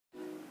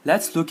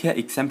Let's look at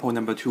example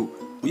number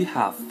 2. We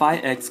have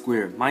 5x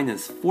squared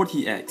minus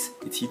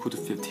 40x is equal to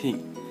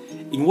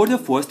 15. In order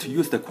for us to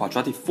use the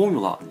quadratic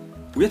formula,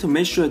 we have to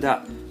make sure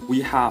that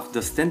we have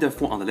the standard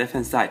form on the left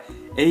hand side,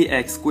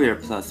 ax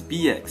squared plus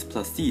bx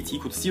plus c is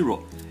equal to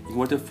 0 in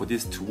order for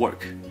this to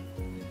work.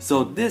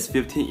 So this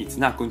 15 is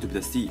not going to be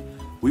the c.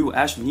 We will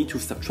actually need to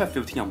subtract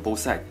 15 on both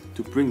sides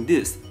to bring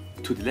this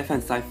to the left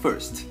hand side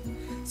first.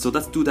 So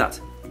let's do that.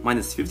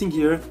 Minus 15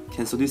 here,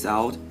 cancel this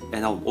out,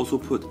 and I will also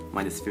put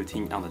minus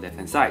 15 on the left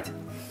hand side.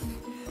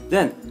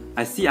 Then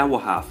I see I will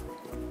have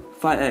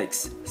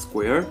 5x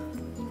squared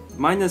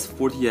minus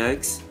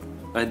 40x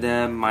and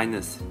then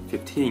minus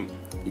 15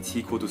 is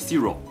equal to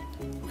 0.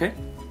 Okay?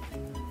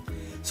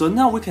 So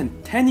now we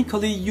can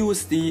technically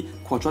use the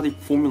quadratic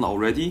formula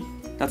already.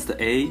 That's the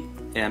a,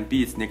 and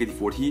b is negative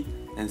 40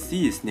 and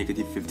c is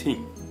negative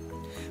 15.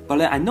 But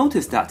then I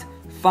noticed that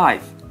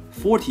 5,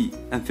 40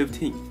 and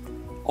 15,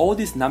 all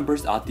these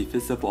numbers are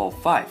divisible of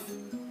 5.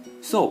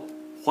 So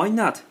why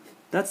not?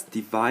 Let's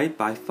divide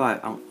by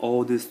 5 on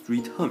all these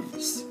 3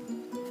 terms.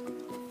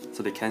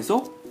 So they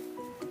cancel.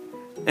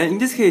 And in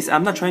this case,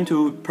 I'm not trying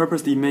to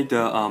purposely make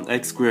the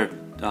x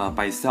squared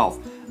by itself.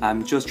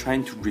 I'm just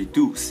trying to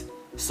reduce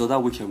so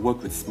that we can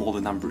work with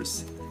smaller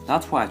numbers.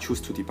 That's why I choose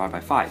to divide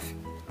by 5.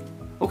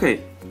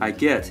 Okay, I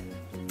get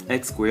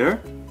x squared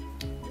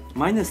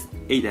minus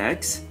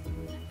 8x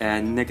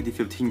and negative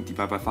 15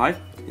 divided by 5,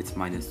 it's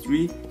minus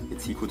 3,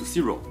 it's equal to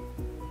 0.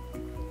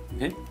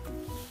 Okay?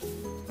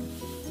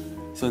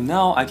 So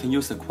now I can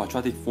use the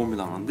quadratic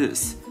formula on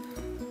this.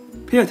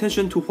 Pay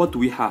attention to what do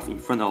we have in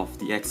front of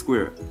the x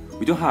squared.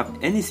 We don't have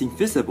anything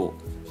visible,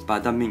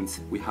 but that means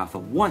we have a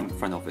 1 in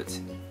front of it.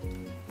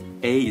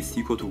 A is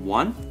equal to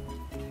 1.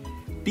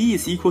 B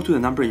is equal to the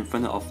number in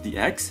front of the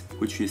x,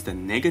 which is the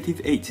negative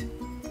 8.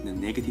 The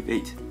negative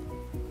 8.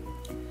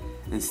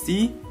 And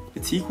C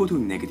is equal to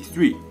negative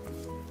 3.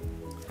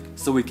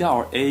 So we got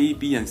our A,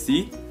 B, and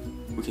C.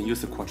 We can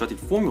use the quadratic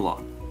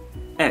formula.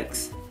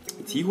 X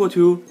is equal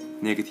to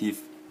negative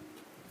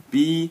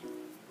B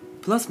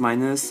plus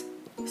minus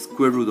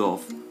square root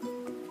of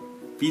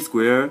B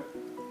squared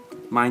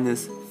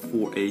minus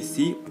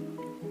 4AC.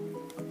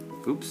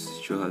 Oops,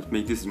 should I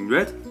make this in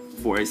red?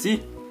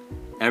 4AC.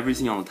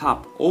 Everything on the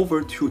top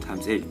over 2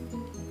 times A.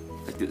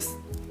 Like this.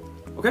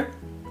 Okay?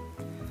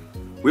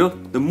 Well,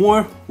 the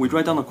more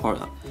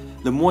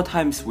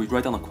times we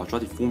write down the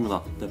quadratic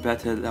formula, the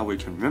better that we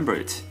can remember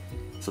it.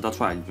 So that's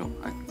why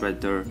I'd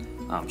rather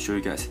show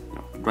you guys,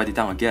 write it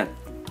down again.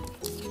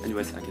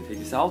 Anyways, I can take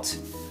this out,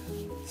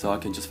 so I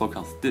can just focus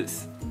on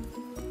this.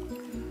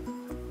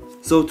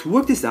 So to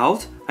work this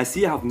out, I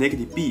see I have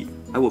negative b.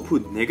 I will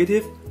put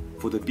negative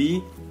for the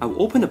b. I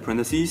will open the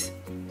parentheses,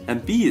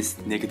 and b is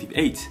negative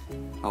 8.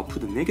 I'll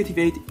put the negative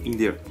 8 in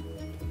there.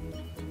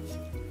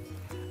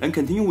 And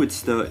continue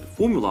with the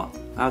formula.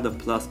 I have the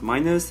plus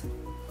minus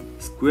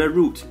square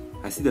root.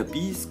 I see the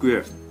b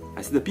squared.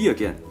 I see the b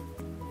again.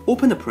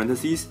 Open the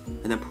parentheses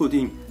and then put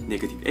in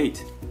negative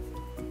 8.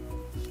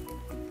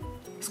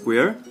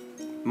 Square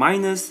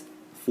minus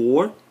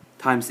 4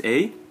 times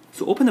a.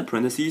 So open the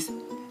parentheses.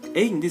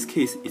 A in this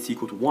case is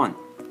equal to 1.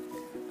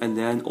 And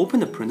then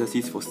open the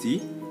parentheses for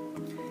c.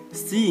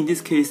 C in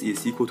this case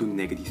is equal to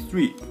negative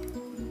 3.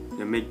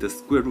 And make the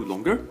square root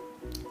longer.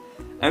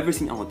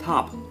 Everything on the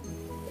top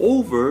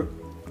over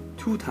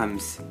 2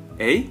 times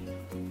a.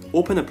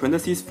 Open the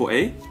parentheses for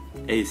a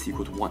is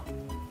equal to 1.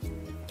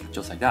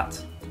 Just like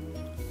that.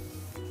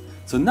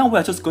 So now we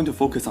are just going to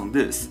focus on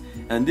this.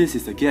 And this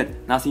is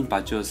again nothing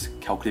but just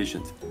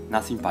calculations,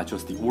 nothing but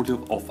just the order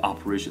of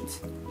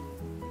operations.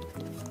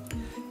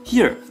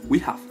 Here we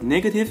have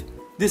negative.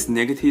 This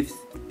negative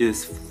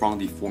is from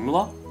the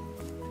formula.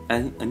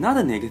 And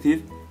another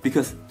negative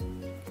because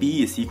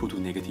b is equal to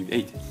negative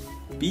 8.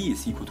 B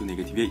is equal to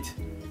negative 8.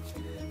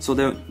 So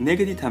the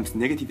negative times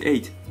negative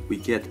 8, we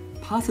get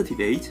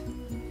positive 8.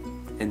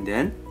 And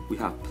then we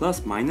have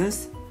plus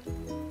minus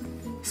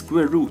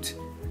square root.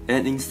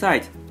 And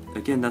inside,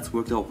 again, let's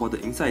work out what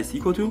the inside is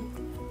equal to.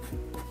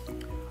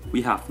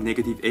 We have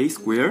negative a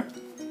squared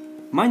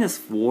minus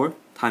 4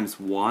 times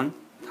 1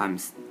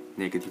 times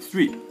negative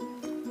 3.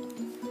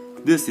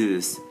 This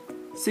is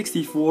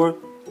 64.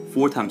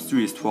 4 times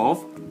 3 is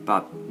 12,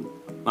 but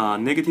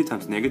negative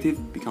times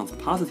negative becomes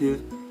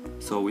positive.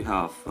 So we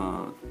have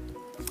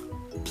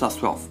plus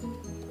 12,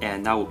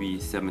 and that will be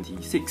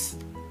 76.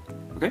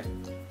 Okay?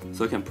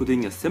 So you can put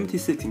in a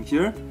 76 in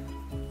here,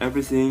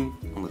 everything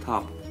on the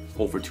top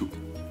over 2.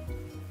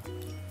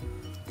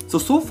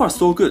 So far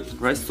so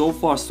good, right? So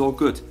far so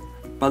good.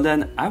 But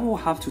then I will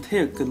have to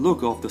take a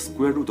look of the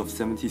square root of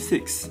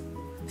 76.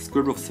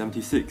 Square root of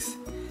 76.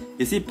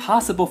 Is it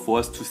possible for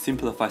us to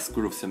simplify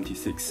square root of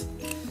 76?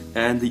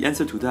 And the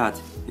answer to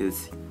that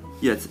is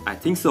yes, I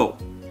think so.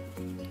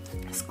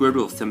 Square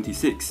root of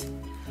 76.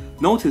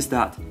 Notice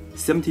that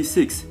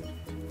 76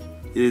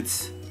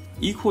 is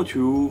equal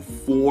to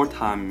 4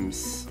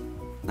 times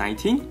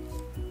 19.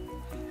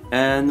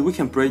 And we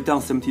can break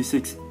down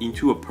 76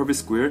 into a perfect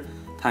square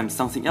times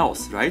something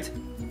else, right?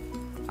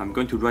 I'm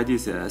going to write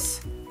this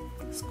as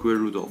square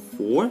root of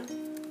 4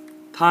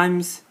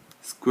 times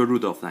square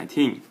root of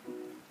 19.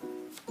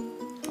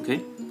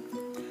 Okay?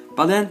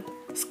 But then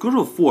square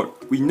root of 4,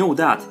 we know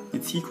that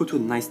it's equal to a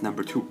nice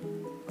number 2.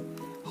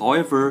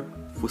 However,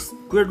 for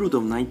square root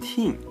of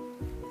 19,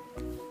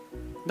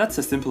 that's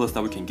the simplest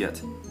that we can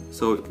get.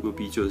 So it will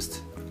be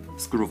just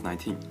square root of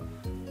 19,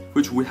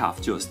 which we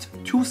have just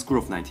 2 square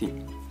root of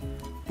 19.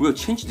 We'll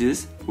change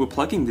this, we're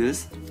plugging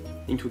this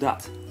into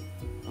that.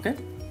 Okay?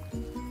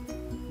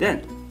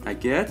 Then I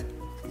get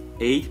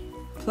 8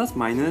 plus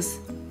minus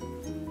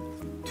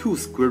 2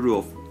 square root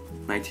of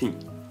 19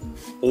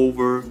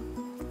 over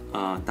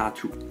that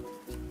 2.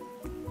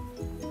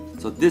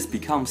 So this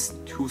becomes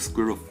 2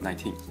 square root of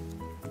 19.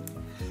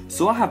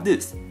 So I have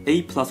this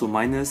 8 plus or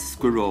minus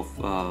square root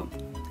of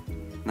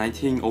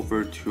 19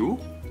 over 2.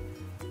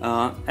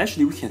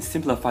 Actually, we can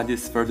simplify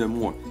this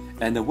furthermore.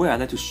 And the way I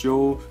like to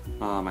show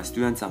my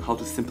students on how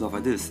to simplify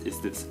this is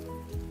this.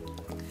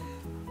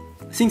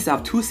 Since I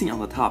have 2 things on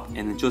the top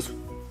and just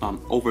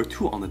over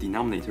 2 on the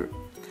denominator,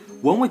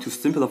 one way to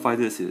simplify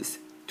this is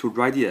to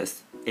write it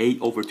as 8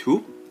 over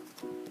 2,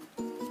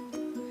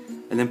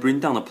 and then bring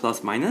down the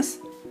plus minus,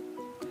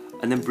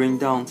 and then bring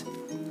down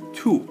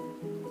 2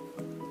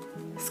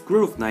 square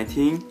root of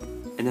 19,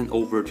 and then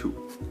over 2.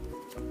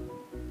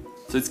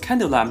 So it's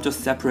kind of like I'm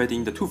just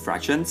separating the two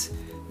fractions.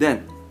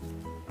 Then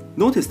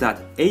notice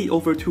that 8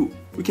 over 2,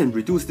 we can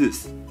reduce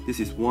this. This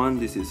is 1,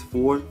 this is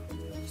 4.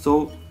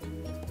 So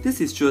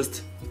this is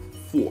just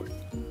 4,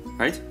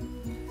 right?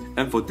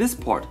 And for this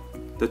part,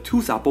 the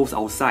 2's are both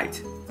outside.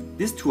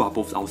 These 2 are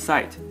both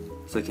outside.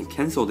 So I can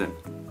cancel them.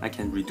 I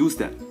can reduce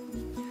them.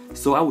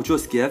 So I will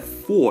just get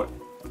 4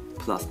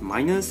 plus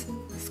minus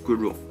square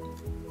root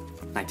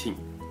of 19.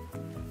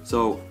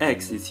 So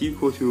x is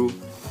equal to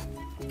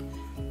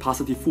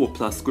positive 4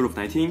 plus square root of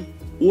 19,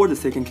 or the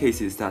second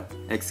case is that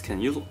x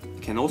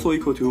can also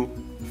equal to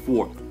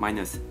 4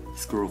 minus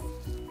square root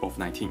of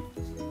 19.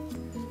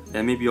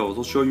 And maybe I'll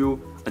also show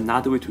you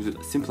another way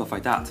to simplify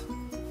that.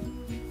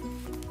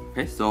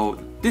 Okay, so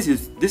this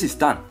is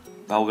done,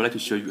 but I would like to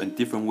show you a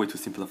different way to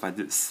simplify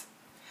this.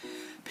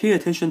 Pay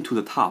attention to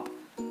the top.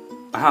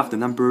 I have the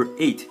number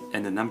 8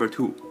 and the number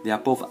 2. They are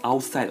both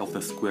outside of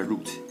the square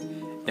root.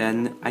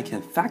 And I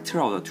can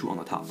factor out the 2 on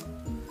the top.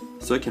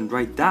 So I can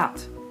write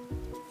that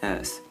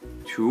as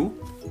 2.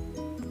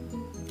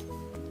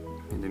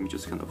 And let me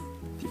just kind of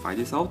divide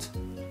this out.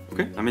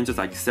 Okay, I mean just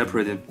like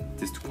separated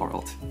these 2 parts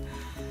out.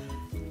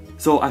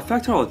 So I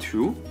factor out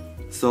 2.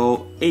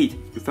 So 8,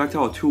 we factor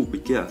out 2, we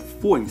get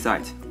 4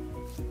 inside.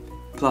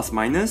 Plus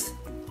minus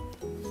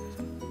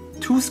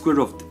 2 square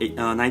root of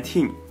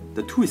 19.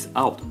 The 2 is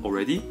out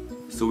already.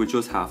 So we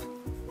just have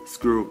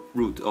square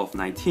root of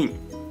 19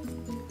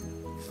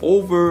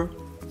 over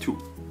 2.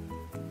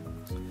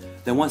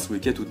 Then once we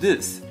get to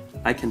this,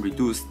 I can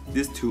reduce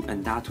this 2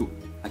 and that 2.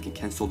 I can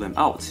cancel them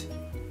out.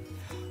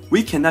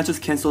 We cannot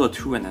just cancel the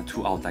 2 and the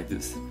 2 out like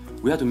this.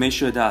 We have to make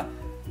sure that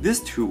this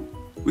 2,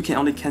 we can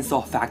only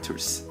cancel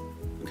factors.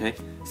 Okay?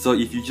 So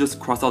if you just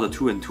cross out the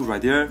 2 and 2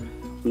 right there,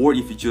 or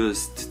if you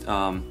just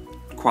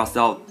cross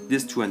out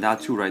this 2 and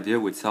that 2 right there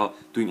without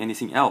doing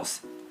anything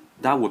else,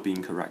 that would be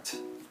incorrect.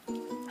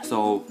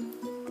 So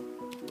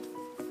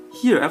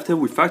here, after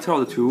we factor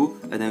out the 2,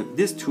 and then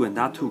this 2 and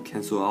that 2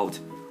 cancel out,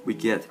 we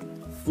get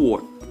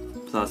 4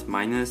 plus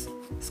minus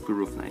square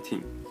root of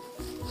 19.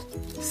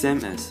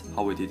 Same as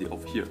how we did it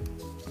over here.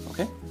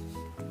 Okay?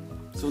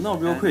 So now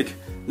real quick,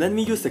 let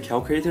me use the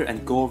calculator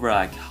and go over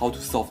like how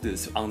to solve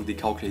this on the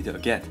calculator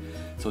again.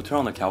 So turn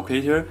on the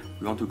calculator,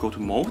 we want to go to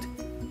mode,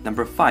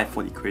 number 5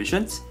 for the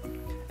equations.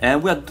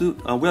 And we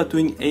are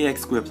doing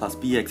ax squared plus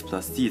bx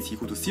plus c is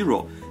equal to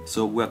 0.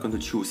 So we are going to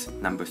choose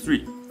number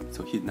 3.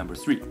 So hit number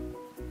 3.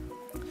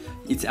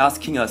 It's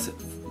asking us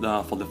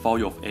for the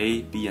value of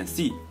a, b, and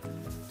c.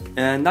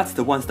 And that's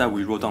the ones that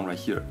we wrote down right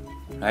here,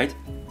 right?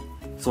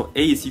 So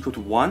a is equal to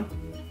 1,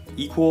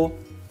 equal,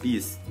 b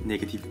is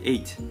negative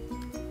 8,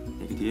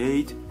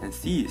 and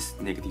c is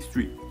negative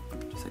 3.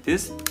 Just like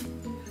this.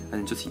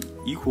 And just hit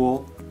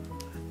equal.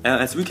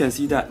 And as we can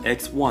see that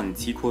x1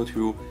 is equal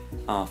to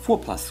 4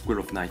 plus square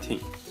root of 19.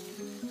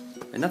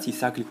 And that's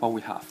exactly what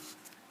we have,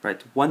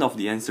 right? One of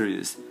the answer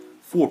is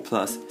 4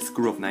 plus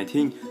square root of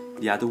 19.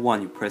 The other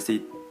one, you press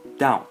it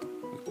down.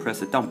 You press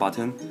the down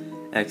button,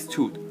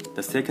 x2.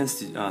 The second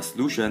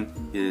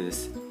solution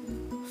is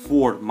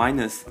 4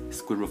 minus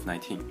square root of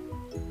 19.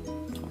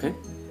 Okay?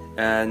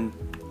 And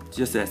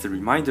just as a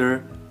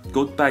reminder,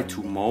 go back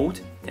to mode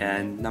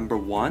and number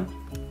 1.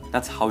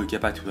 That's how you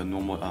get back to the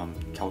normal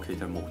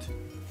calculator mode.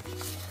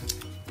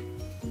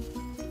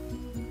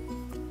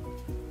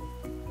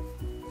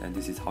 And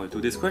this is how you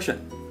do this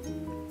question.